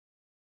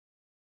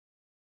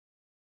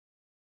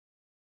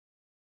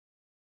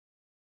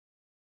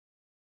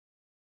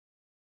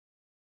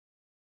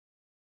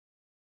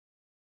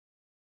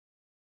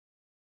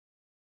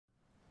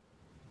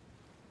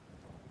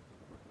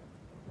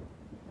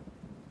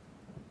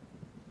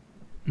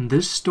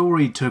This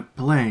story took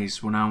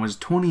place when I was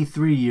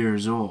 23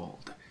 years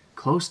old,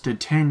 close to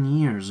 10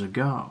 years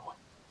ago.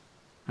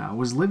 I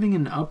was living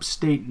in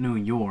upstate New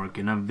York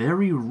in a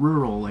very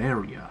rural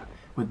area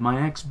with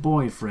my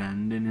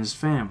ex-boyfriend and his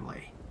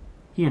family.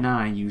 He and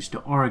I used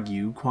to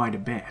argue quite a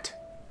bit.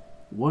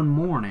 One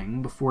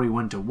morning, before he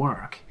went to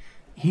work,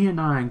 he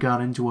and I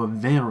got into a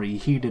very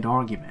heated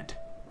argument.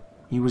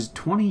 He was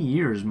 20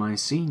 years my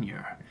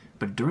senior,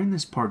 but during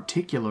this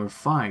particular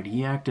fight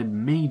he acted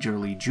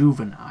majorly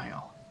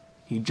juvenile.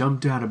 He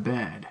jumped out of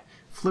bed,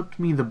 flipped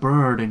me the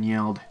bird, and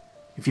yelled,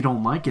 "If you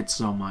don't like it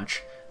so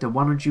much, then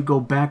why don't you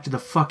go back to the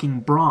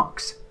fucking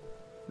Bronx?"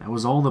 That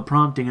was all the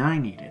prompting I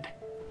needed.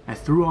 I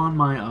threw on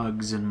my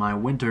Uggs and my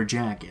winter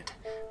jacket,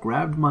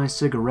 grabbed my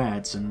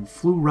cigarettes, and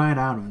flew right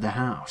out of the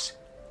house.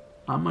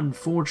 I'm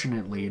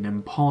unfortunately an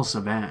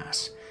impulsive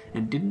ass,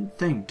 and didn't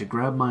think to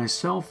grab my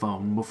cell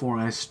phone before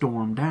I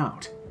stormed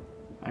out.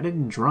 I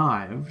didn't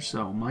drive,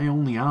 so my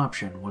only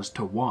option was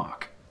to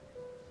walk.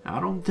 I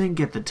don't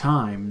think at the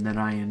time that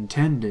I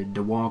intended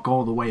to walk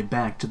all the way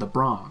back to the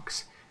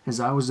Bronx, as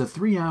I was a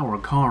 3-hour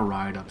car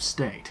ride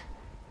upstate.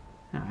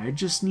 I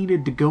just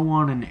needed to go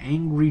on an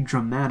angry,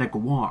 dramatic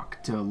walk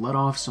to let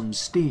off some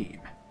steam.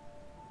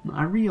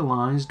 I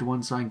realized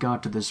once I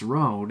got to this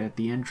road at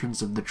the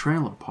entrance of the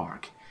trailer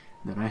park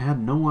that I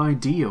had no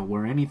idea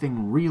where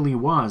anything really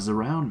was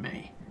around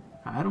me.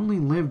 I'd only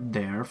lived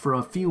there for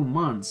a few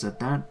months at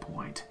that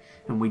point,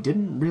 and we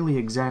didn't really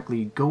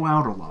exactly go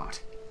out a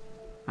lot.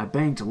 I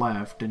banked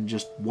left and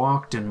just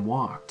walked and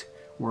walked,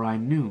 where I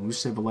knew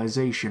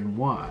civilization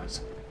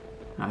was.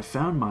 I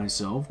found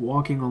myself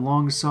walking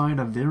alongside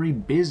a very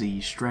busy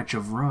stretch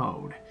of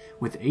road,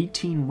 with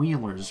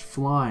 18-wheelers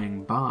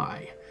flying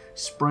by,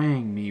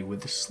 spraying me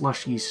with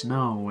slushy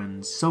snow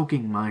and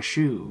soaking my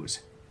shoes.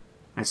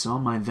 I saw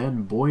my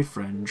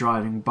then-boyfriend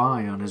driving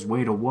by on his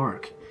way to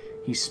work.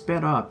 He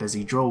sped up as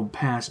he drove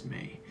past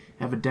me,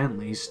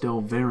 evidently still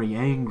very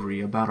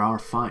angry about our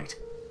fight.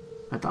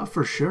 I thought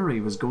for sure he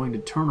was going to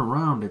turn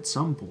around at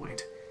some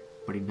point,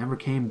 but he never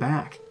came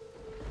back.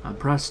 I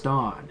pressed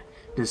on,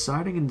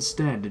 deciding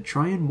instead to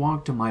try and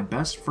walk to my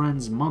best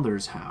friend's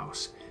mother's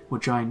house,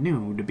 which I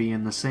knew to be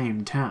in the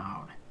same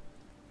town.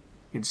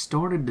 It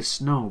started to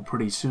snow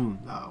pretty soon,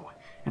 though,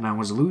 and I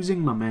was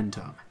losing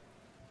momentum.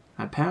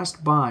 I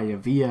passed by a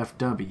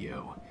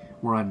VFW,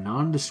 where a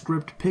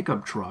nondescript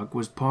pickup truck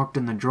was parked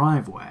in the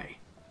driveway.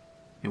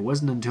 It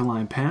wasn't until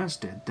I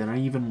passed it that I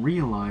even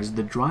realized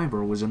the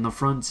driver was in the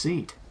front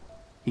seat.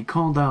 He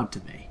called out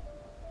to me,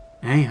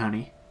 "Hey,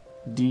 honey,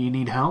 do you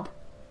need help?"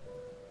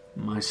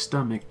 My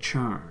stomach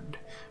churned,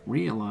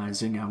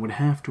 realizing I would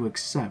have to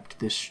accept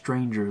this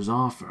stranger's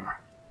offer.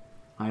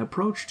 I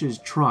approached his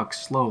truck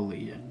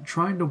slowly and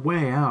tried to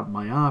weigh out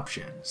my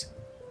options.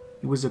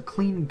 He was a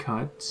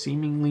clean-cut,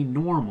 seemingly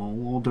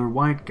normal older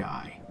white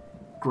guy.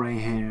 Gray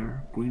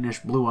hair,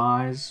 greenish-blue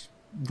eyes,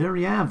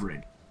 very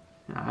average.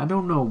 I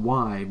don't know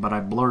why, but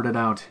I blurted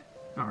out,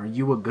 "Are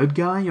you a good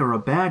guy or a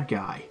bad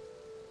guy?"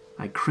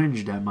 I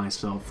cringed at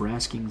myself for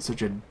asking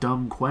such a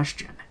dumb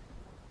question.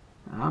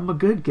 "I'm a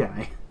good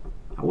guy.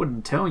 I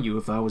wouldn't tell you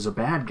if I was a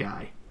bad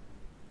guy."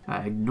 I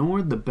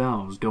ignored the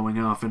bells going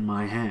off in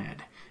my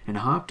head and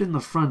hopped in the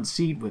front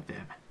seat with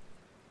him.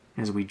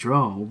 As we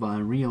drove, I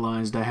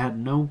realized I had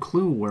no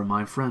clue where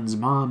my friend's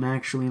mom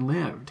actually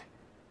lived.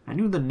 I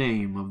knew the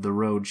name of the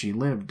road she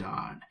lived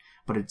on,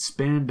 but it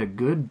spanned a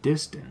good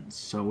distance,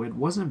 so it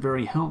wasn't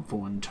very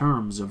helpful in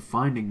terms of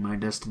finding my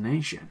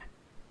destination.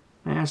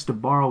 I asked to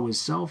borrow his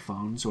cell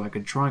phone so I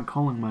could try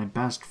calling my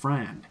best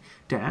friend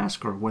to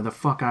ask her where the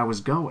fuck I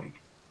was going.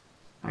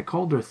 I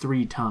called her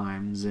 3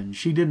 times, and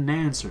she didn't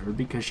answer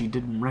because she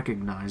didn't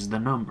recognize the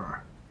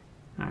number.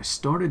 I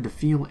started to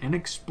feel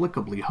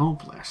inexplicably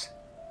hopeless.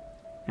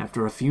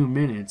 After a few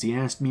minutes, he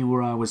asked me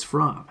where I was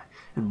from,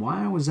 and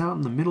why I was out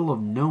in the middle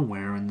of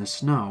nowhere in the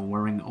snow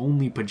wearing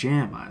only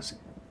pajamas.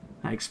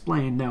 I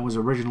explained I was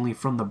originally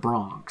from the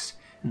Bronx,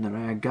 and that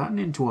I had gotten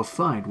into a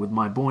fight with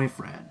my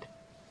boyfriend.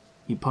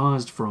 He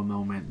paused for a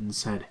moment and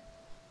said,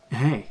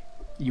 "Hey,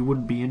 you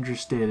wouldn't be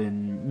interested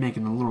in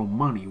making a little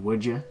money,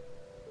 would you?"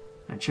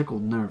 I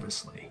chuckled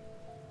nervously.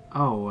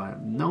 "Oh,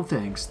 no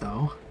thanks,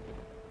 though."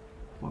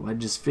 "Well, I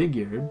just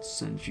figured,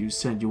 since you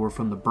said you were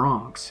from the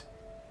Bronx,"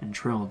 and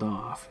trailed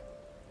off.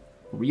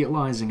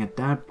 Realizing at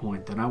that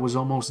point that I was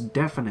almost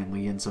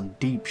definitely in some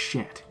deep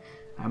shit,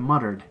 I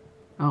muttered,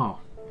 "Oh,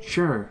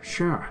 sure.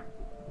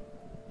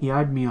 He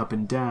eyed me up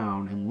and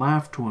down and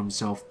laughed to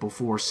himself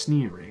before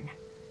sneering.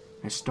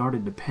 I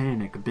started to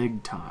panic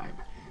big time,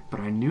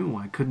 but I knew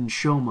I couldn't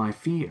show my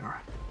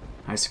fear.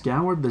 I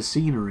scoured the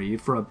scenery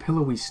for a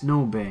pillowy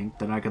snowbank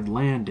that I could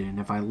land in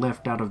if I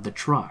left out of the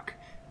truck,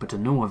 but to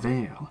no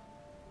avail.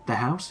 The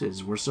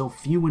houses were so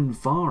few and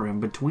far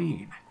in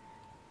between.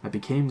 I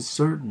became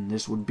certain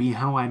this would be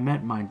how I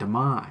met my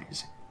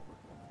demise.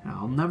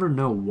 I'll never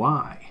know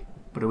why,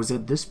 but it was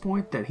at this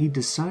point that he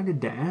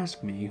decided to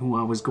ask me who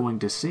I was going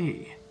to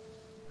see.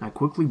 I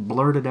quickly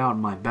blurted out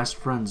my best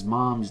friend's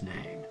mom's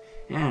name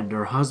and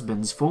her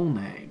husband's full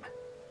name.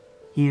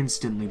 He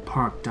instantly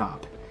perked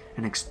up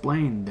and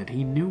explained that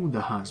he knew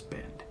the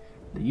husband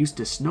They used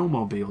to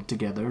snowmobile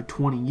together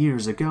 20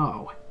 years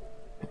ago.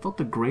 I felt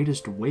the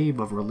greatest wave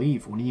of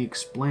relief when he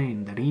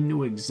explained that he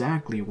knew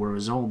exactly where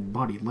his old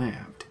buddy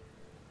lived.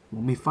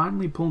 When we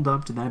finally pulled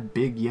up to that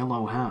big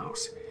yellow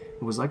house,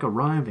 it was like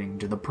arriving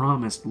to the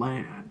promised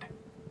land.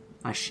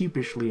 I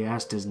sheepishly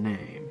asked his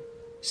name.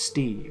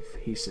 Steve,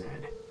 he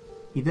said.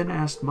 He then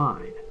asked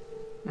mine.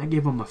 I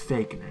gave him a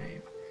fake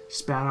name,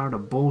 spat out a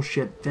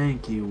bullshit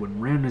thank you,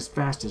 and ran as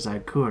fast as I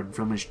could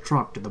from his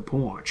truck to the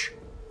porch.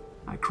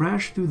 I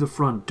crashed through the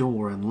front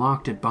door and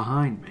locked it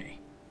behind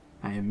me.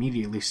 I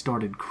immediately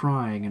started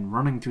crying and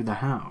running through the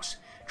house,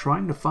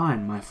 trying to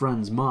find my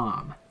friend's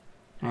mom.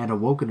 I had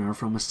awoken her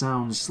from a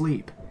sound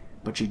sleep,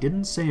 but she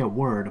didn't say a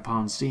word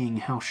upon seeing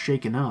how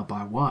shaken up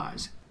I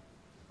was.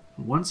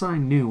 Once I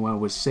knew I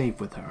was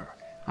safe with her,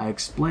 I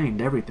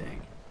explained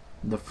everything.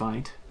 The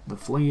fight, the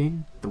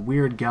fleeing, the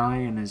weird guy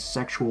and his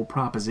sexual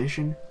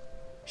proposition.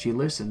 She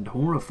listened,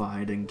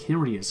 horrified and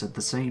curious at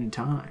the same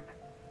time.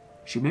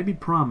 She made me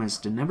promise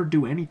to never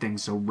do anything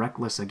so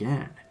reckless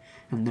again,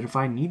 and that if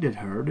I needed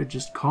her, to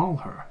just call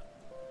her.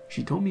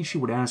 She told me she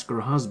would ask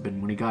her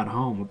husband when he got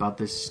home about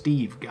this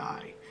Steve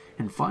guy,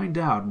 and find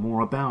out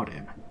more about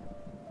him.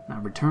 I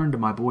returned to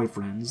my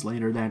boyfriend's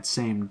later that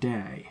same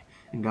day,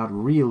 and got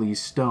really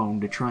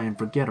stoned to try and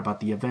forget about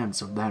the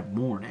events of that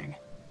morning.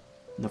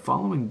 The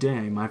following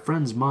day, my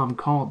friend's mom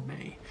called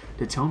me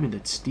to tell me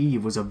that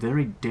Steve was a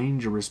very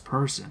dangerous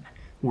person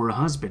who her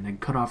husband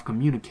had cut off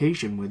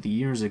communication with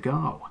years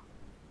ago.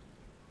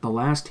 The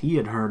last he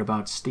had heard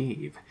about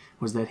Steve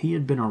was that he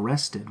had been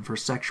arrested for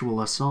sexual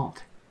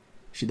assault.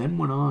 She then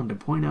went on to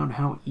point out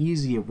how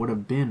easy it would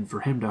have been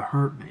for him to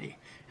hurt me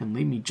and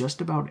leave me just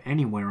about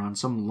anywhere on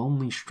some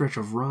lonely stretch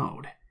of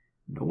road.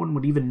 No one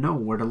would even know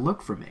where to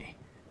look for me,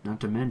 not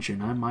to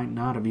mention I might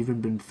not have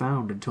even been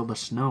found until the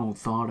snow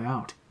thawed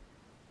out.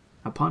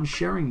 Upon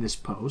sharing this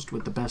post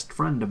with the best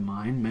friend of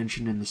mine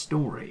mentioned in the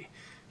story,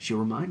 she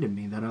reminded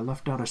me that I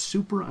left out a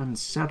super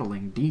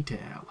unsettling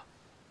detail.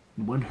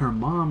 When her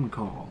mom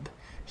called,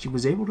 she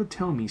was able to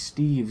tell me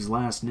Steve's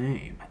last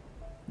name.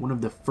 One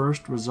of the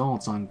first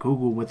results on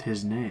Google with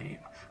his name,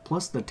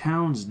 plus the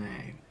town's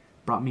name,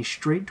 brought me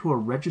straight to a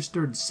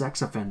registered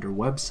sex offender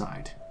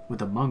website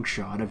with a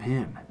mugshot of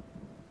him.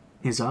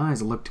 His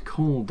eyes looked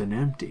cold and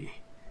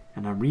empty,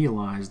 and I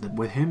realized that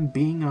with him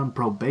being on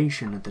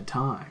probation at the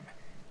time,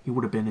 he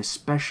would have been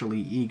especially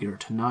eager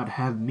to not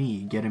have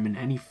me get him in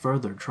any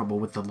further trouble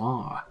with the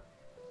law.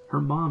 Her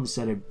mom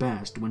said it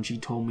best when she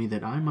told me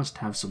that I must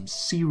have some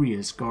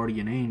serious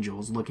guardian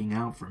angels looking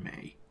out for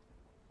me.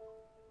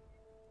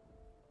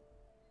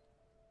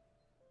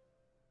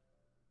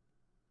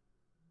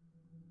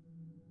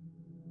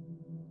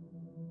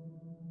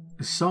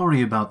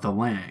 Sorry about the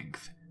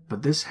length,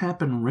 but this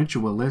happened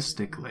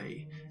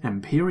ritualistically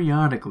and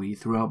periodically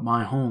throughout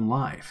my whole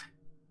life.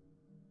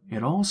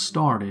 It all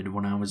started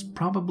when I was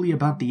probably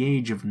about the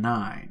age of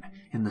 9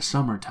 in the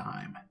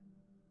summertime.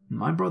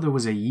 My brother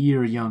was a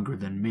year younger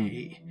than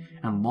me,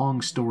 and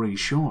long story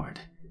short,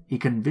 he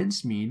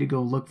convinced me to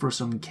go look for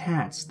some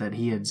cats that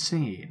he had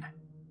seen.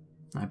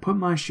 I put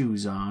my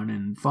shoes on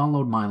and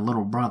followed my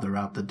little brother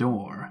out the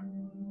door.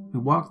 We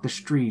walked the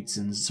streets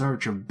in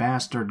search of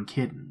bastard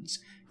kittens,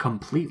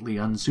 completely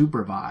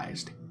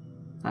unsupervised.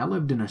 I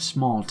lived in a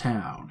small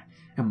town,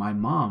 and my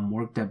mom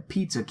worked at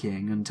Pizza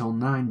King until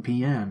 9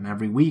 p.m.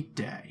 every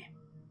weekday.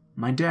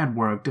 My dad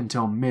worked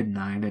until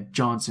midnight at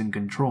Johnson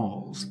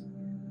Controls.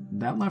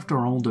 That left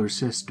our older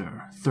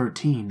sister,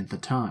 13 at the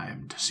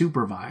time, to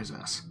supervise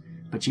us,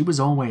 but she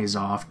was always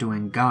off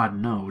doing God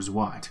knows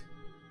what.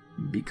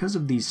 Because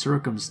of these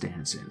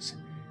circumstances,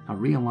 I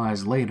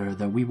realized later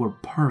that we were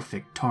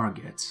perfect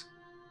targets.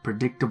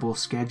 Predictable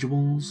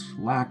schedules,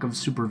 lack of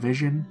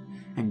supervision,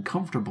 and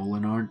comfortable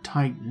in our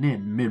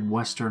tight-knit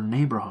Midwestern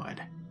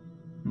neighborhood.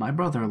 My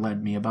brother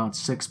led me about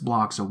 6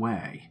 blocks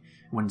away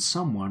when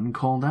someone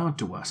called out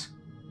to us.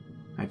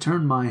 I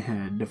turned my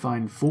head to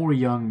find 4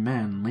 young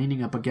men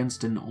leaning up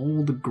against an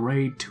old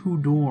gray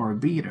 2-door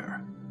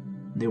beater.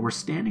 They were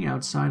standing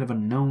outside of a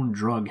known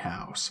drug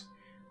house.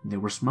 They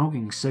were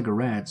smoking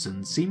cigarettes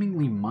and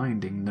seemingly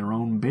minding their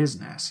own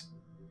business.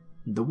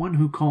 The one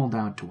who called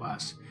out to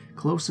us,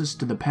 closest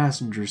to the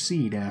passenger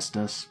seat, asked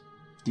us,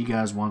 "Do you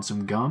guys want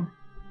some gum?"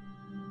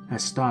 I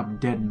stopped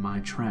dead in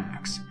my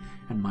tracks,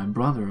 and my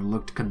brother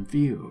looked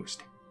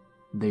confused.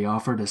 They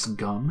offered us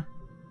gum?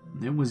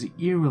 It was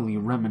eerily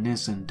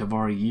reminiscent of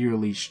our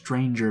yearly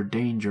stranger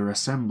danger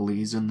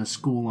assemblies in the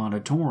school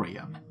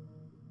auditorium.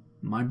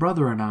 My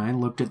brother and I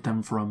looked at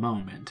them for a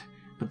moment,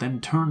 but then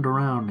turned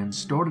around and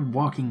started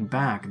walking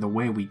back the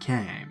way we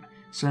came,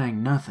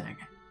 saying nothing.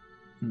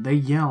 They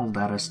yelled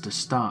at us to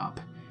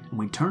stop, and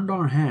we turned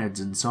our heads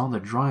and saw the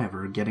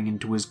driver getting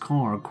into his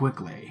car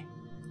quickly,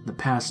 the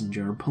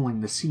passenger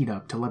pulling the seat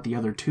up to let the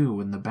other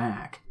 2 in the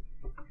back.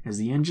 As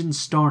the engine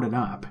started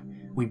up,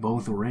 we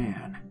both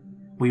ran.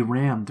 We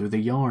ran through the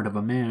yard of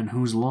a man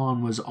whose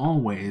lawn was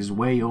always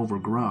way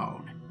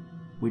overgrown.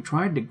 We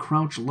tried to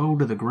crouch low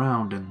to the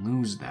ground and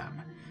lose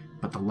them,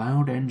 but the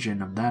loud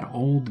engine of that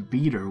old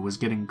beater was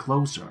getting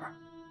closer.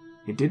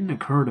 It didn't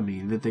occur to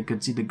me that they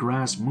could see the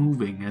grass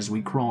moving as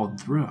we crawled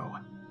through.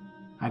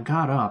 I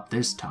got up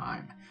this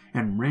time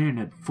and ran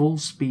at full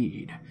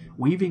speed,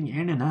 weaving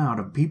in and out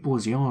of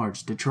people's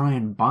yards to try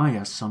and buy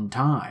us some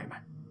time.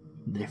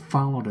 They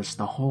followed us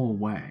the whole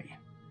way.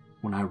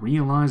 When I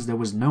realized there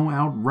was no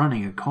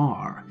outrunning a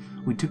car,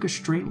 we took a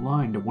straight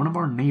line to one of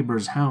our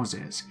neighbors'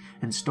 houses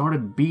and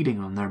started beating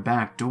on their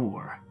back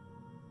door.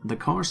 The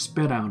car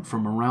sped out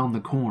from around the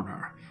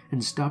corner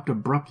and stopped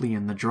abruptly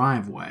in the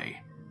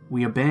driveway.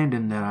 We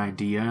abandoned that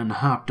idea and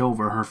hopped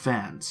over her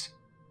fence.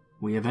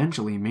 We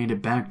eventually made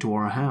it back to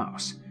our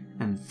house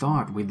and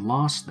thought we'd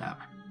lost them.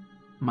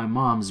 My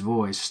mom's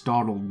voice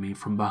startled me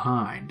from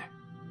behind.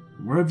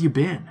 "Where have you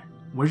been?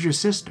 Where's your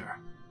sister?"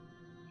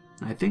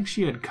 I think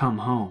she had come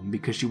home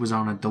because she was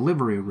on a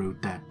delivery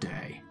route that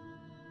day.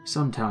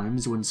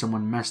 Sometimes when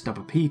someone messed up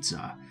a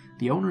pizza,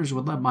 the owners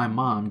would let my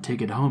mom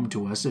take it home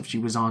to us if she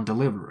was on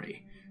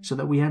delivery, so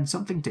that we had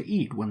something to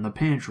eat when the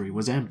pantry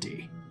was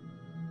empty.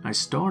 I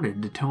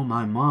started to tell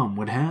my mom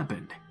what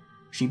happened.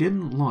 She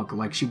didn't look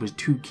like she was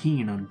too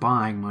keen on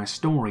buying my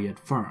story at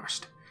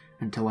first,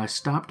 until I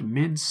stopped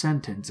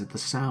mid-sentence at the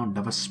sound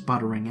of a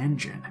sputtering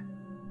engine.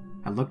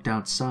 I looked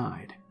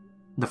outside.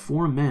 The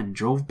 4 men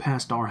drove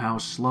past our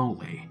house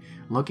slowly,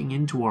 looking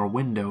into our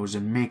windows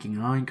and making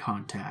eye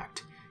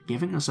contact,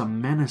 giving us a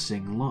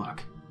menacing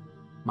look.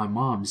 My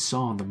mom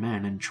saw the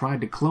men and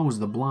tried to close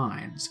the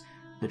blinds.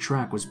 The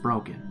track was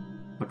broken,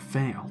 but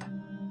failed.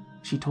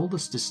 She told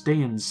us to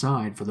stay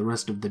inside for the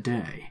rest of the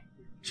day.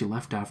 She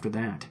left after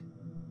that.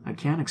 I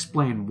can't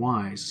explain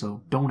why,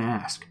 so don't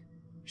ask.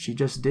 She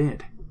just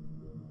did.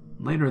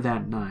 Later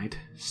that night,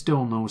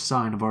 still no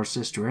sign of our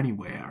sister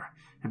anywhere,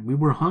 and we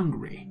were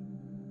hungry.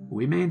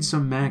 We made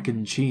some mac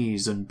and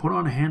cheese and put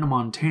on Hannah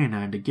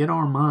Montana to get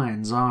our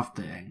minds off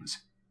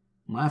things.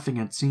 Laughing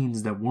at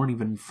scenes that weren't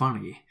even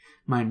funny,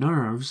 my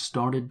nerves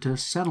started to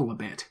settle a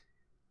bit.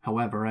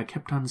 However, I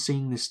kept on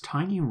seeing this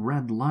tiny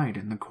red light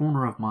in the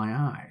corner of my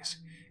eyes,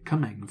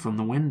 coming from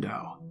the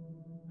window.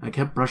 I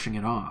kept brushing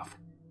it off.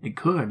 It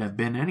could have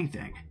been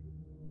anything.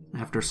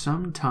 After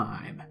some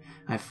time,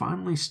 I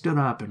finally stood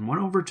up and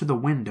went over to the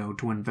window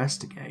to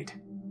investigate.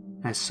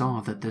 I saw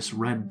that this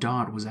red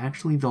dot was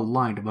actually the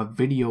light of a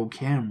video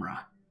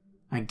camera.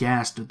 I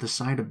gasped at the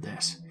sight of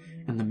this,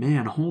 and the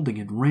man holding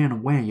it ran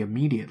away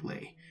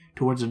immediately,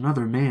 towards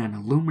another man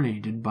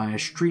illuminated by a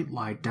street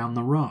light down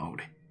the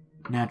road.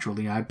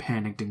 Naturally, I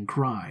panicked and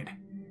cried.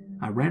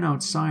 I ran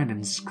outside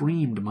and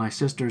screamed my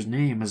sister's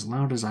name as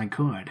loud as I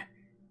could.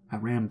 I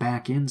ran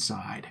back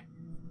inside.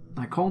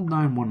 I called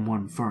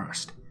 911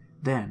 first,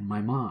 then my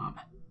mom.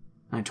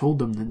 I told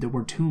them that there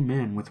were 2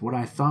 men with what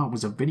I thought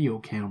was a video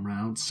camera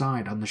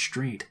outside on the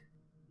street.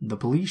 The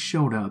police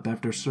showed up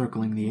after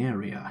circling the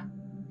area,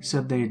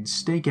 said they'd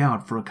stake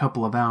out for a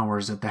couple of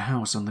hours at the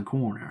house on the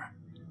corner,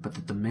 but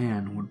that the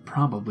man would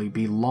probably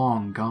be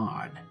long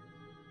gone.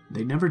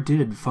 They never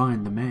did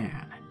find the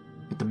man,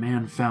 but the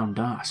man found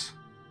us,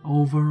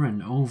 over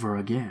and over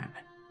again.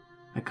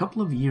 A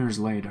couple of years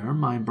later,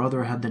 my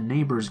brother had the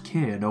neighbor's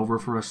kid over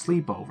for a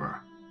sleepover.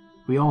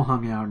 We all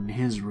hung out in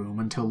his room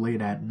until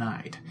late at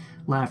night,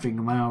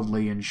 laughing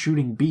loudly and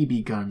shooting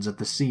BB guns at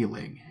the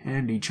ceiling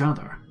and each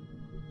other.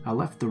 I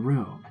left the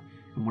room,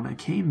 and when I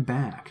came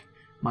back,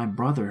 my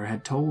brother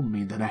had told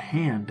me that a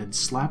hand had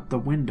slapped the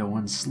window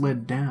and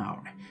slid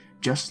down,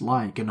 just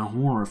like in a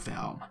horror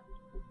film.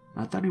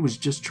 I thought he was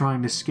just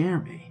trying to scare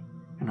me,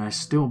 and I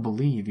still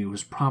believe he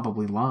was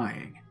probably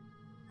lying.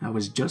 I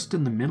was just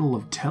in the middle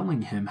of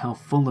telling him how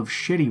full of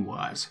shit he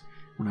was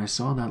when I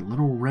saw that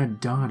little red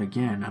dot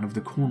again out of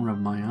the corner of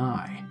my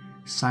eye,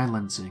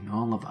 silencing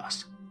all of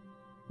us.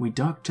 We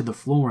ducked to the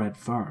floor at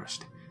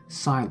first,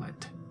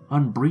 silent,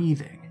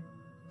 unbreathing.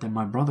 Then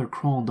my brother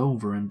crawled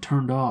over and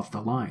turned off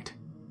the light.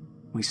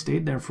 We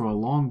stayed there for a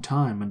long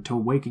time until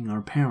waking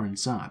our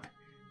parents up,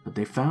 but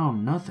they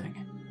found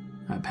nothing.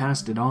 I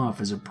passed it off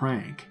as a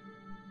prank.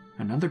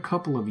 Another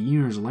couple of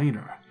years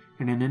later,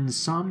 in an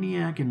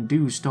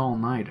insomniac-induced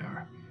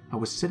all-nighter, I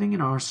was sitting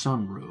in our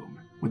sunroom,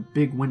 with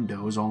big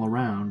windows all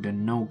around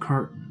and no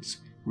curtains,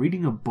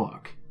 reading a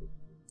book.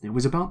 It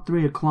was about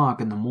 3 o'clock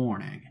in the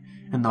morning,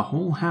 and the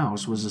whole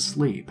house was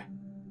asleep.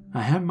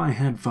 I had my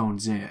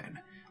headphones in,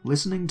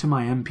 listening to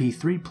my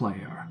MP3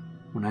 player,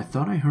 when I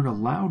thought I heard a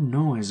loud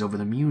noise over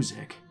the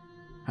music.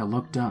 I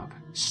looked up,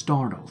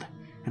 startled,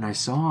 and I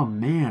saw a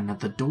man at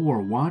the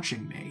door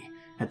watching me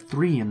at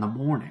 3 in the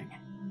morning.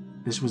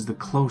 This was the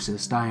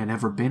closest I had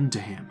ever been to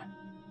him.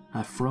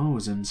 I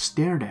froze and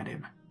stared at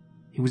him.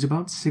 He was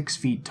about 6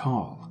 feet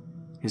tall.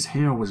 His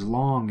hair was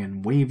long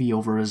and wavy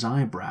over his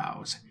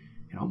eyebrows.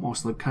 It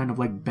almost looked kind of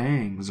like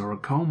bangs or a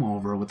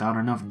comb-over without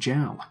enough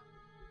gel.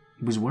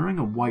 He was wearing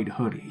a white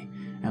hoodie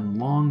and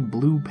long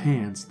blue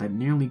pants that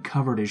nearly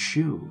covered his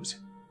shoes.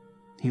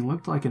 He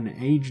looked like an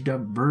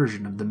aged-up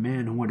version of the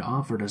man who had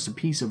offered us a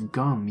piece of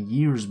gum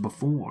years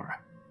before.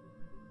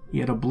 He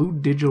had a blue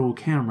digital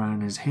camera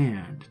in his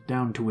hand,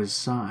 down to his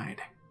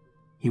side.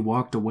 He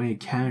walked away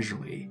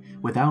casually,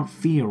 without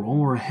fear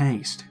or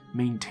haste,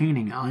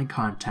 maintaining eye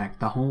contact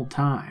the whole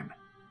time.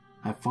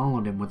 I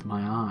followed him with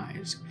my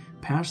eyes,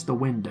 past the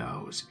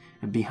windows,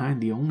 and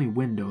behind the only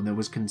window that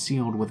was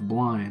concealed with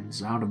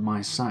blinds out of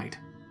my sight.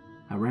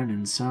 I ran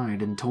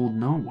inside and told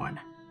no one.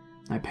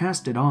 I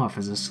passed it off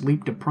as a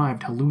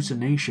sleep-deprived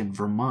hallucination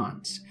for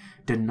months,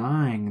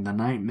 denying the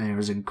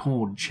nightmares and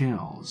cold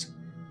chills.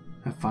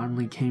 I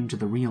finally came to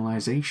the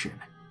realization.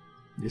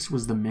 This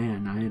was the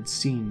man I had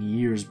seen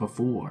years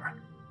before,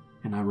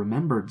 and I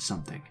remembered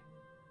something.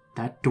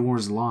 That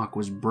door's lock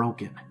was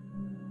broken.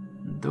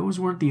 Those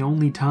weren't the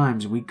only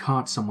times we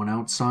caught someone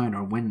outside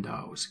our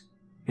windows.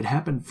 It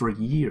happened for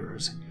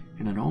years,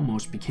 and it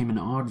almost became an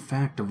odd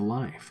fact of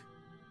life.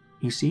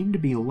 He seemed to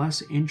be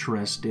less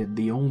interested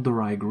the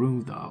older I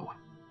grew, though.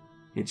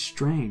 It's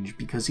strange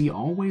because he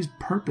always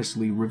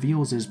purposely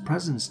reveals his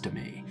presence to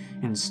me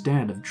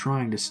instead of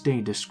trying to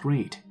stay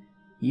discreet.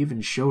 He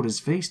even showed his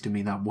face to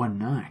me that one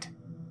night.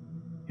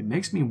 It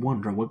makes me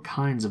wonder what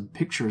kinds of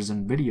pictures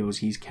and videos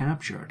he's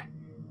captured,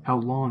 how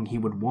long he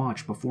would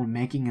watch before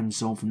making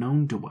himself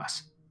known to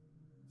us.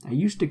 I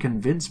used to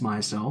convince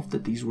myself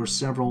that these were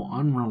several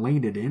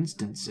unrelated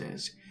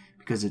instances,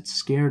 because it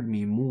scared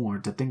me more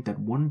to think that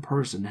one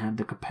person had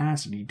the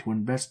capacity to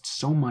invest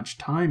so much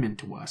time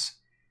into us.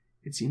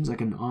 It seems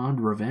like an odd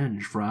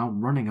revenge for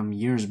outrunning him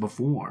years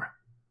before.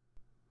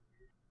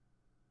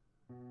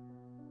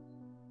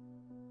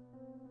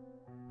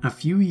 A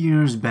few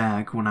years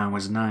back when I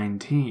was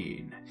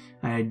 19,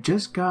 I had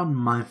just gotten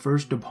my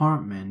first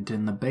apartment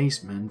in the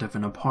basement of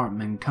an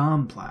apartment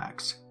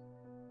complex.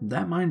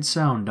 That might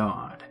sound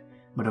odd,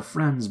 but a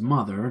friend's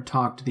mother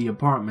talked to the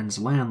apartment's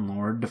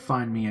landlord to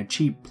find me a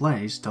cheap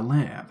place to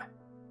live.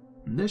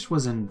 This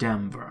was in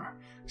Denver,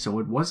 so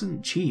it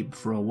wasn't cheap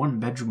for a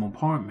one-bedroom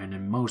apartment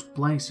in most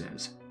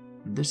places.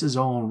 This is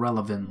all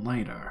relevant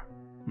later.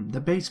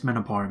 The basement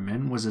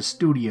apartment was a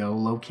studio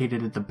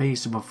located at the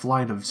base of a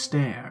flight of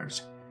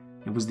stairs.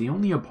 It was the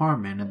only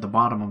apartment at the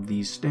bottom of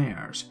these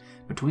stairs,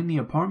 between the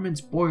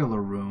apartment's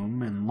boiler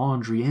room and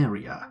laundry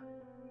area.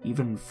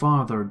 Even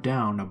farther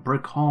down a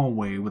brick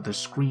hallway with a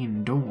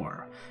screen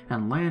door,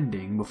 and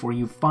landing before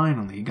you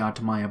finally got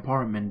to my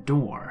apartment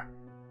door.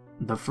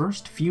 The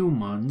first few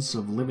months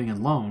of living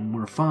alone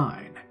were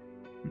fine.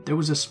 There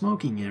was a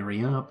smoking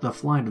area up the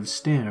flight of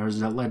stairs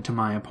that led to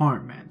my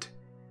apartment.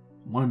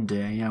 One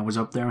day I was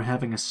up there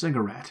having a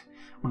cigarette,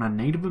 when a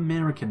Native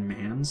American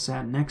man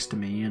sat next to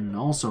me and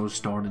also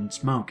started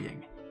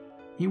smoking.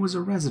 He was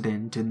a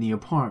resident in the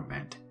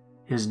apartment.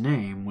 His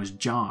name was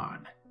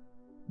John.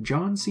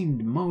 John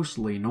seemed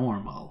mostly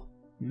normal,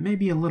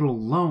 maybe a little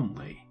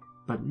lonely,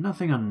 but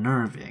nothing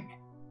unnerving.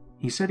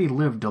 He said he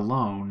lived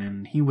alone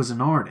and he was an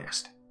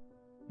artist.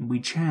 We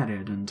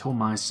chatted until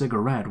my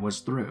cigarette was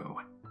through.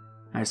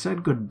 I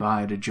said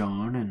goodbye to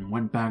John and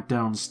went back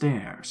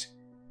downstairs.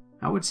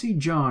 I would see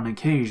John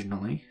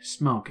occasionally,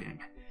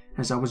 smoking,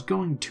 as I was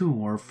going to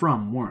or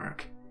from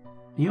work.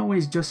 He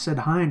always just said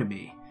hi to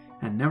me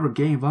and never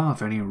gave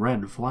off any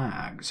red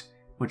flags,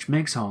 which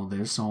makes all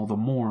this all the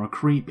more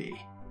creepy.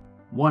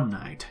 One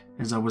night,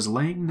 as I was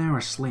laying there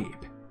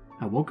asleep,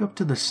 I woke up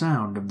to the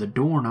sound of the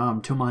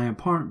doorknob to my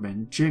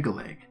apartment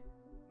jiggling.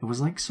 It was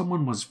like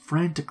someone was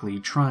frantically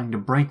trying to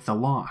break the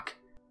lock.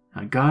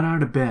 I got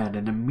out of bed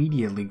and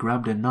immediately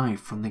grabbed a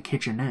knife from the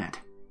kitchenette.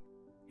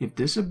 If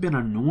this had been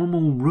a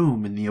normal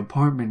room in the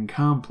apartment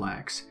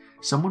complex,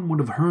 someone would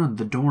have heard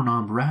the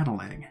doorknob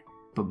rattling,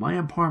 but my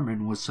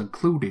apartment was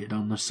secluded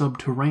on the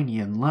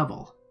subterranean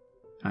level.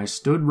 I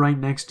stood right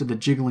next to the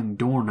jiggling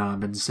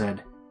doorknob and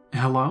said,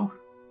 "Hello?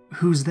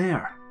 Who's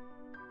there?"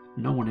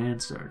 No one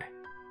answered.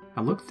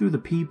 I looked through the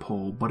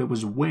peephole, but it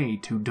was way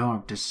too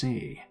dark to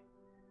see.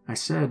 I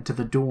said to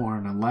the door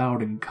in a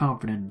loud and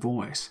confident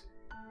voice,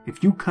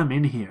 "If you come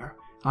in here,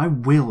 I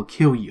will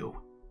kill you."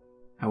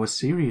 I was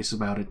serious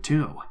about it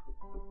too.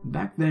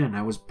 Back then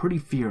I was pretty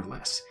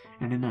fearless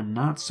and in a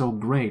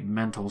not-so-great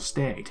mental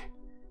state.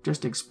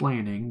 Just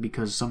explaining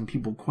because some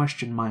people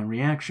questioned my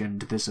reaction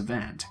to this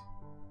event.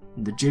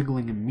 The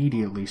jiggling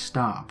immediately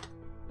stopped.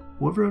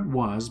 Whoever it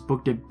was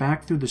booked it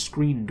back through the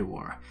screen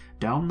door,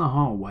 down the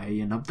hallway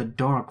and up the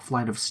dark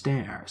flight of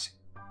stairs.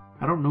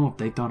 I don't know if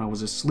they thought I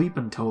was asleep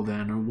until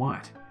then or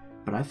what,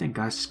 but I think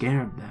I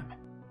scared them.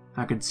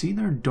 I could see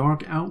their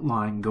dark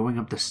outline going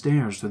up the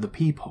stairs through the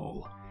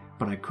peephole,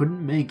 but I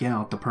couldn't make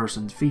out the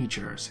person's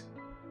features.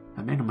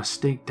 I made a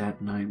mistake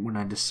that night when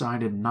I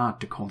decided not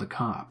to call the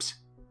cops.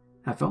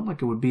 I felt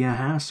like it would be a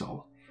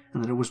hassle,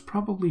 and that it was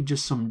probably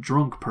just some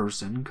drunk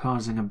person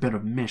causing a bit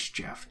of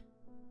mischief.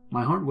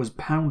 My heart was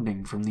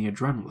pounding from the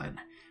adrenaline,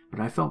 but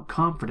I felt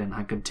confident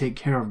I could take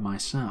care of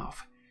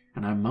myself,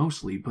 and I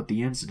mostly put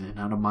the incident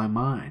out of my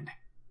mind.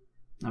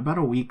 About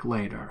a week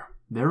later,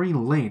 very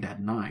late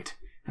at night,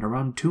 at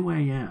around 2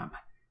 a.m.,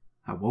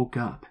 I woke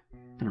up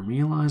and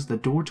realized the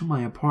door to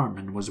my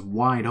apartment was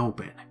wide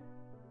open.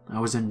 I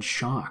was in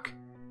shock.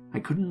 I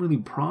couldn't really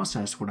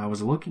process what I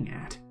was looking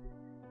at.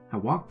 I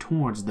walked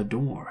towards the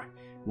door,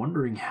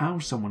 wondering how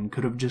someone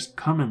could have just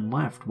come and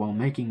left while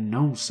making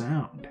no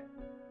sound.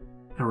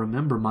 I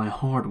remember my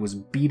heart was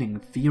beating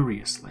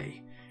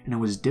furiously, and it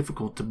was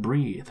difficult to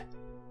breathe.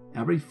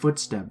 Every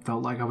footstep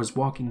felt like I was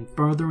walking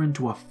further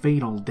into a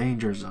fatal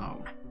danger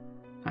zone.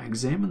 I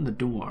examined the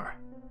door.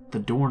 The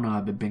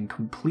doorknob had been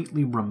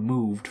completely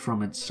removed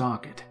from its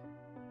socket.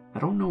 I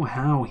don't know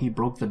how he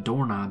broke the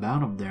doorknob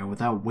out of there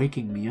without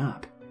waking me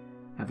up.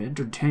 I've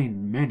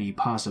entertained many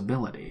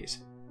possibilities.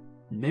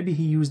 Maybe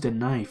he used a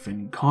knife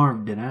and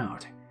carved it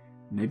out.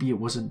 Maybe it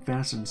wasn't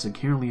fastened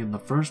securely in the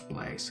first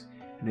place,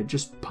 and it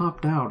just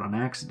popped out on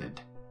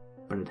accident.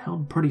 But it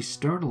held pretty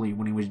sturdily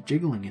when he was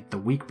jiggling it the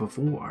week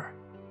before.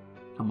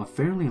 I'm a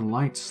fairly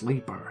light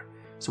sleeper,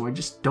 so I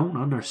just don't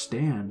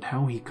understand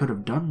how he could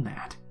have done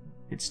that.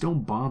 It still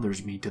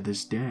bothers me to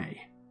this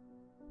day.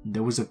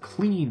 There was a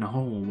clean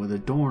hole where the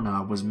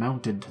doorknob was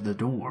mounted to the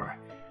door,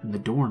 and the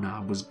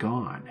doorknob was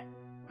gone.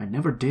 I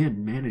never did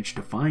manage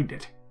to find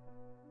it.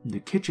 The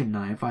kitchen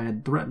knife I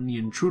had threatened the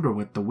intruder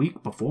with the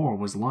week before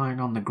was lying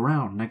on the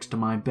ground next to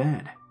my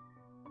bed.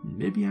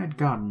 Maybe I'd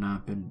gotten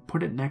up and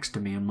put it next to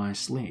me in my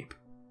sleep.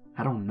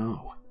 I don't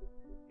know.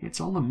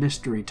 It's all a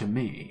mystery to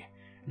me,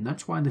 and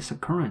that's why this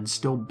occurrence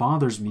still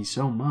bothers me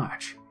so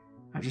much.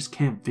 I just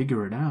can't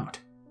figure it out.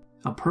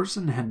 A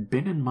person had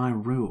been in my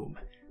room,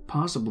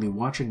 possibly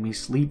watching me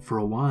sleep for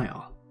a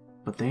while,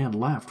 but they had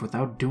left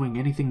without doing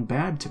anything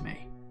bad to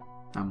me.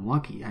 I'm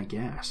lucky, I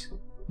guess,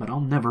 but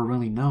I'll never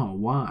really know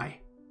why.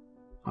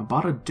 I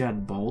bought a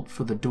deadbolt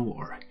for the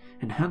door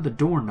and had the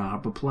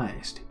doorknob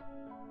replaced.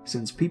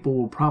 Since people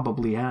will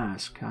probably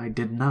ask, I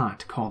did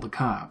not call the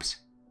cops.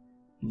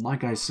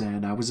 Like I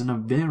said, I was in a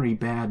very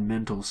bad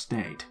mental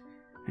state.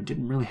 I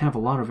didn't really have a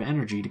lot of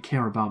energy to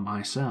care about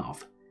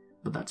myself,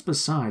 but that's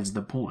besides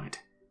the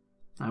point.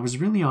 I was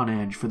really on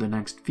edge for the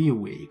next few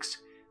weeks,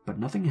 but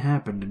nothing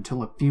happened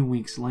until a few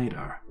weeks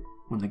later,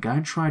 when the guy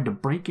tried to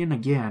break in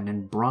again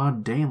in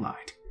broad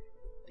daylight.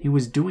 He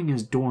was doing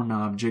his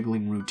doorknob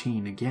jiggling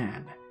routine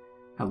again.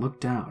 I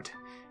looked out,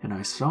 and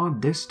I saw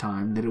this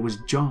time that it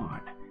was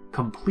John,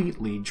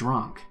 completely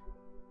drunk.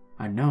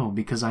 I know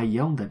because I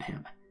yelled at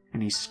him,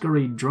 and he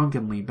scurried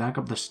drunkenly back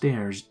up the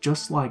stairs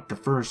just like the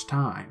first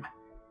time.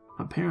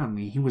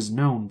 Apparently, he was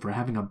known for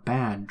having a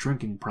bad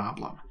drinking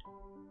problem.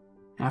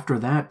 After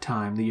that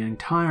time, the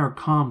entire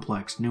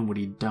complex knew what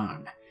he'd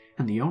done,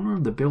 and the owner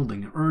of the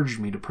building urged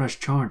me to press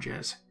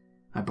charges.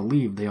 I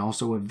believe they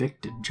also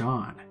evicted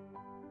John.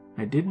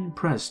 I didn't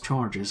press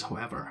charges,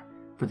 however,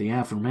 for the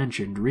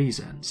aforementioned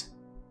reasons.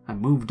 I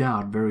moved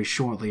out very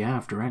shortly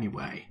after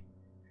anyway.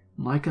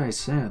 Like I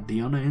said,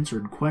 the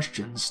unanswered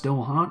questions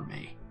still haunt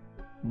me.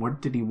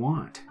 What did he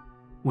want?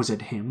 Was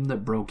it him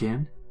that broke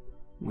in?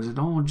 Was it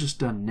all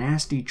just a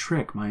nasty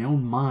trick my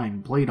own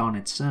mind played on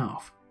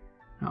itself?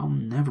 I'll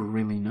never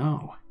really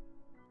know.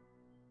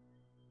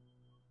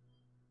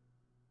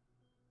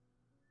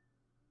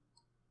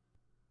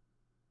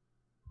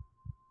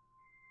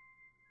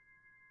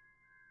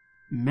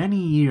 Many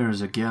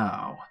years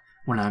ago,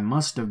 when I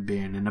must have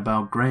been in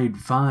about grade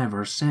 5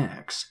 or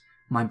 6,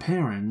 my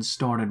parents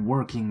started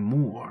working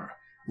more,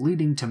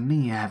 leading to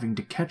me having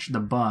to catch the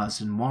bus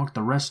and walk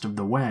the rest of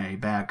the way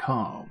back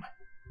home.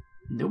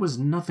 There was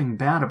nothing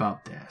bad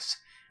about this,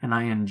 and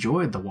I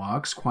enjoyed the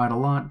walks quite a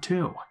lot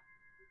too.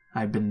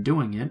 I'd been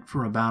doing it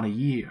for about a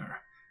year,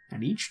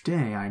 and each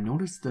day I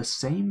noticed the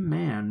same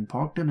man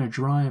parked in a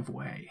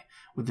driveway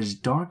with his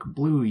dark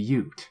blue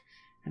ute,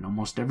 and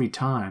almost every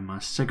time a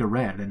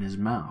cigarette in his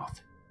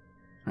mouth.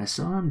 I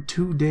saw him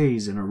 2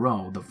 days in a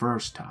row the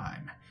first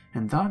time,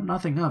 and thought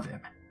nothing of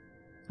him.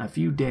 A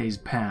few days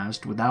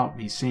passed without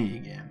me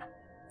seeing him.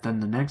 Then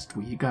the next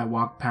week I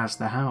walked past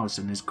the house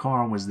and his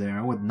car was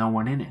there with no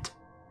one in it.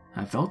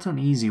 I felt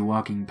uneasy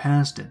walking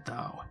past it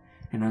though,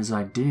 and as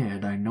I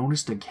did I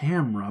noticed a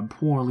camera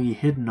poorly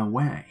hidden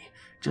away,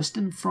 just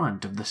in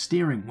front of the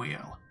steering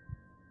wheel.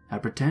 I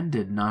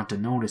pretended not to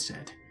notice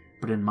it,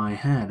 but in my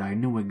head I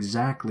knew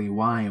exactly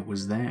why it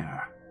was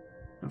there.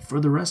 For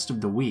the rest of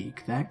the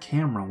week, that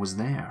camera was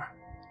there.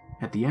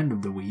 At the end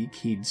of the week,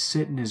 he'd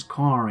sit in his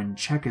car and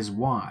check his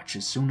watch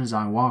as soon as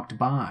I walked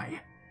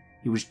by.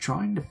 He was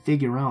trying to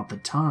figure out the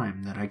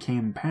time that I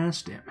came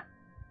past him.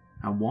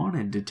 I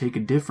wanted to take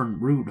a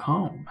different route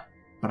home,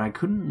 but I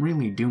couldn't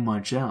really do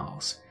much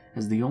else,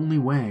 as the only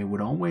way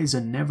would always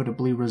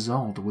inevitably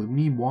result with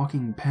me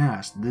walking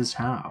past this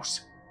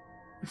house.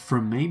 For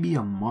maybe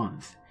a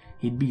month,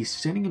 he'd be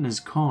sitting in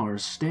his car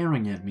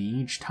staring at me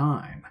each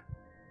time.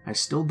 I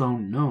still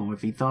don't know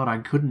if he thought I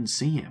couldn't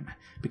see him,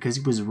 because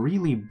he was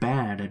really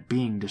bad at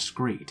being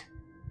discreet.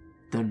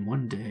 Then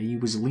one day he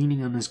was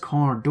leaning on his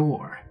car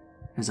door.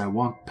 As I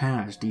walked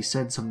past, he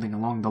said something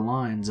along the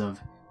lines of,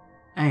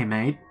 "Hey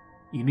mate,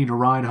 you need a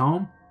ride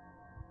home?"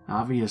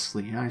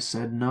 Obviously, I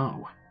said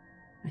no.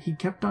 He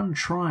kept on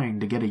trying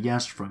to get a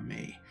yes from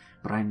me,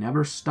 but I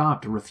never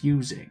stopped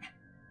refusing.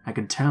 I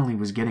could tell he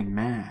was getting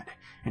mad,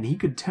 and he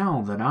could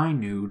tell that I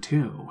knew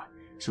too,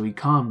 so he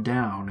calmed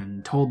down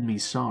and told me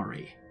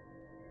sorry.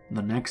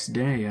 The next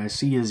day, I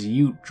see his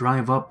ute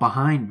drive up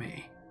behind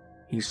me.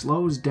 He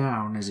slows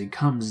down as he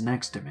comes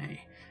next to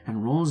me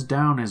and rolls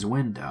down his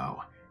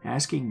window,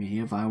 asking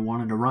me if I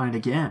wanted to ride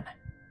again.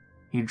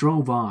 He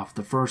drove off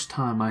the first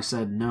time I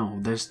said no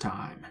this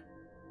time.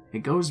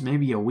 It goes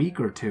maybe a week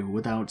or two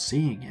without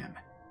seeing him.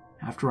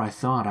 After I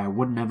thought I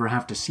would never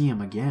have to see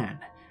him again,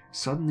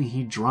 suddenly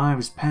he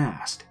drives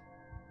past.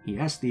 He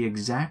asked the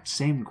exact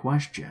same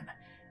question,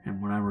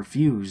 and when I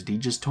refused, he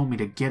just told me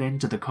to get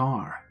into the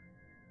car.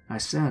 I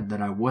said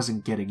that I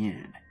wasn't getting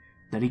in,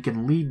 that he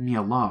can leave me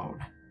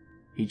alone.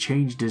 He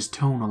changed his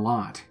tone a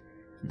lot,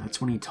 and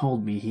that's when he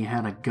told me he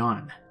had a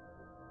gun.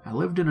 I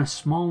lived in a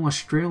small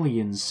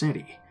Australian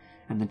city,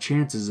 and the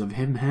chances of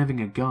him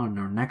having a gun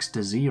are next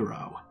to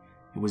zero.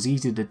 It was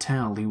easy to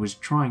tell he was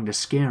trying to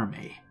scare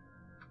me.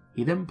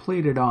 He then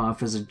played it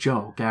off as a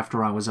joke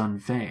after I was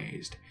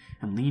unfazed,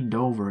 and leaned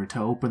over to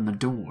open the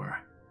door.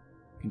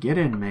 "Get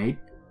in, mate.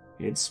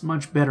 It's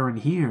much better in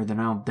here than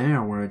out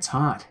there where it's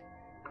hot.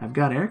 I've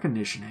got air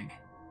conditioning.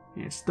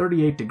 It's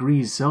 38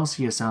 degrees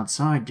Celsius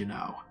outside, you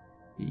know.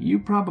 You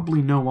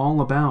probably know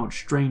all about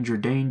stranger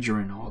danger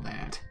and all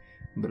that,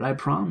 but I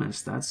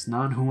promise that's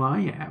not who I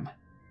am.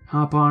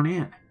 Hop on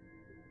in."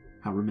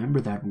 I remember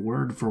that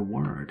word for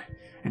word,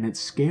 and it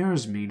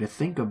scares me to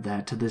think of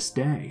that to this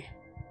day.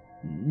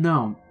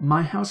 "No,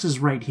 my house is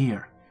right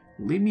here.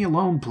 Leave me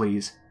alone,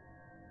 please."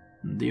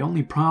 The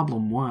only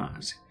problem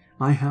was,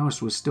 my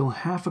house was still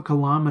half a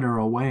kilometer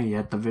away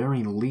at the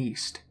very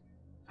least.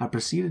 I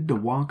proceeded to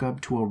walk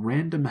up to a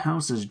random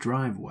house's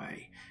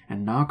driveway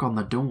and knock on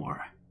the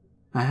door.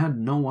 I had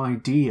no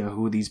idea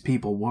who these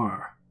people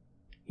were.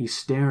 He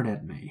stared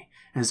at me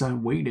as I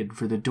waited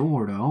for the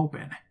door to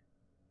open.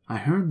 I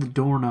heard the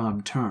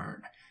doorknob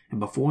turn, and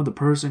before the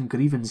person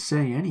could even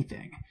say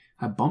anything,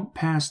 I bumped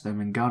past them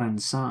and got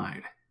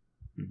inside.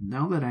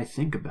 Now that I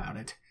think about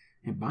it,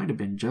 it might have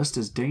been just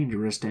as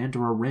dangerous to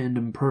enter a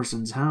random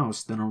person's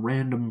house than a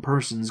random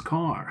person's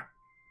car.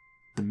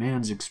 The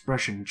man's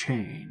expression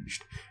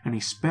changed, and he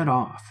sped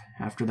off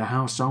after the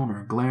house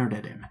owner glared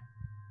at him.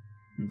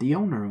 The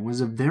owner was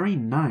a very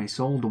nice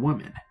old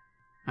woman.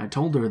 I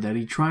told her that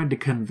he tried to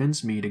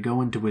convince me to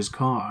go into his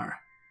car.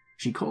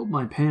 She called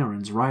my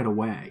parents right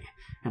away,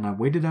 and I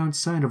waited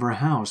outside of her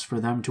house for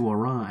them to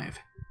arrive.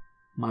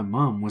 My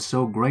mom was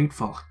so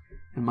grateful,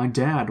 and my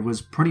dad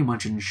was pretty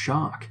much in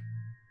shock.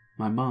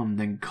 My mom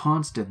then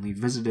constantly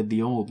visited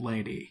the old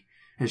lady,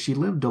 as she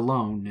lived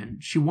alone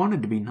and she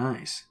wanted to be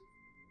nice.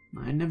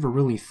 I never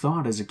really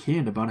thought as a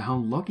kid about how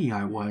lucky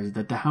I was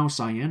that the house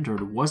I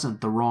entered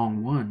wasn't the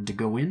wrong one to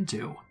go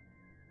into.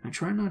 I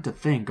try not to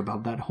think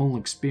about that whole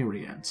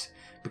experience,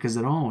 because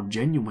it all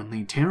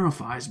genuinely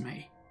terrifies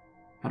me.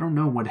 I don't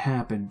know what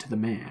happened to the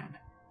man,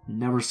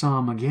 never saw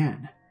him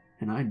again,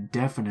 and I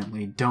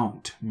definitely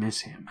don't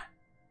miss him.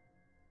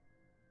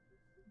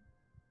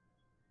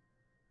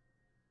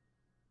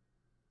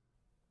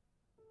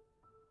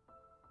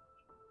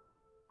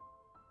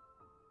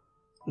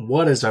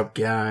 What is up,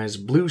 guys?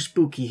 Blue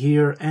Spooky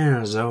here,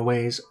 as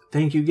always.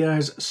 Thank you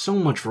guys so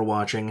much for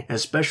watching,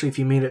 especially if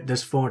you made it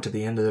this far to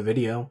the end of the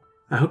video.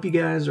 I hope you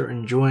guys are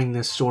enjoying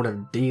this sort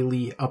of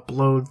daily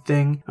upload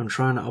thing. I'm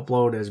trying to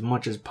upload as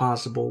much as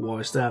possible while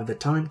I still have the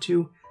time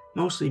to,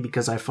 mostly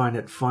because I find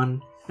it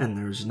fun and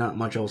there's not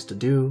much else to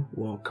do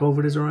while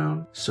COVID is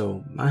around,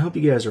 so I hope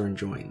you guys are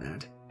enjoying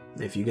that.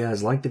 If you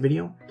guys liked the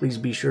video, please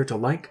be sure to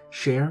like,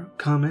 share,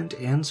 comment,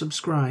 and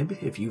subscribe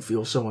if you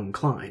feel so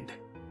inclined.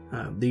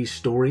 These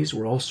stories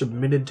were all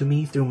submitted to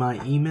me through my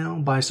email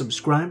by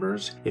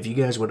subscribers. If you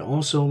guys would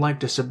also like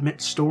to submit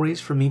stories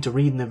for me to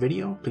read in the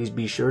video, please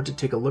be sure to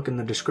take a look in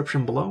the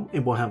description below.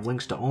 It will have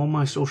links to all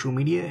my social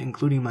media,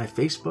 including my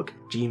Facebook,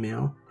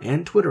 Gmail,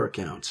 and Twitter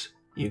accounts.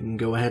 You can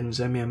go ahead and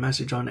send me a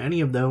message on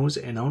any of those,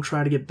 and I'll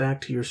try to get back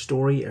to your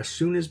story as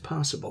soon as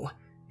possible.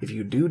 If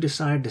you do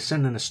decide to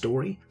send in a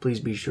story,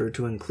 please be sure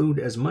to include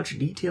as much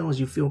detail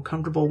as you feel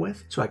comfortable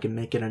with, so I can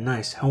make it a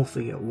nice,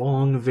 healthy,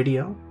 long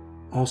video.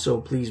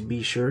 Also, please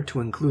be sure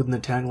to include in the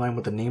tagline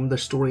what the name of the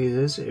story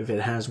is if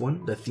it has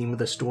one, the theme of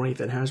the story if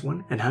it has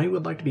one, and how you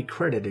would like to be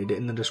credited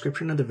in the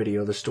description of the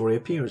video the story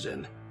appears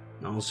in.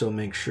 Also,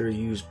 make sure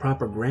you use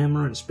proper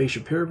grammar and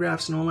spatial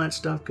paragraphs and all that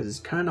stuff, because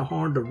it's kind of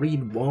hard to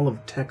read wall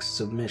of text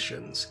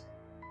submissions.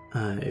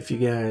 If you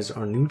guys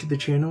are new to the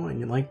channel and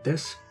you like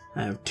this,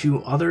 I have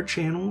two other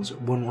channels,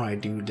 one where I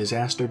do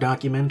disaster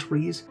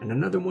documentaries, and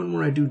another one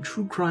where I do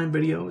true crime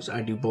videos.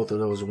 I do both of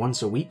those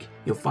once a week.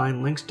 You'll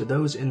find links to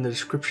those in the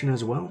description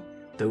as well.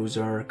 Those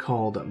are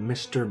called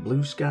Mr.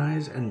 Blue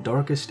Skies and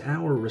Darkest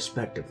Hour,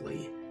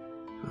 respectively.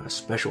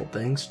 Special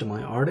thanks to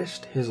my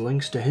artist. His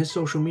links to his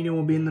social media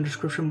will be in the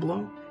description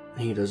below.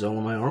 He does all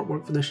of my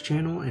artwork for this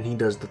channel, and he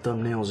does the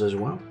thumbnails as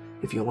well.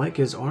 If you like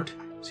his art,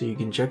 so you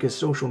can check his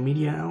social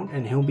media out,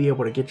 and he'll be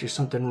able to get you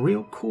something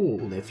real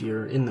cool if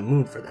you're in the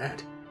mood for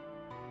that.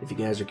 If you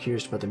guys are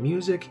curious about the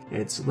music,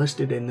 it's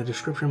listed in the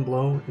description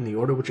below in the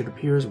order which it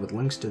appears with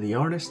links to the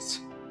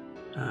artists.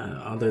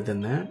 Other than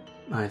that,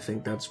 I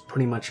think that's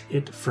pretty much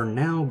it for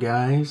now,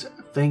 guys.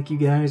 Thank you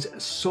guys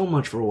so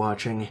much for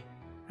watching,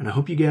 and I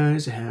hope you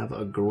guys have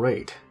a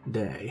great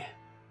day.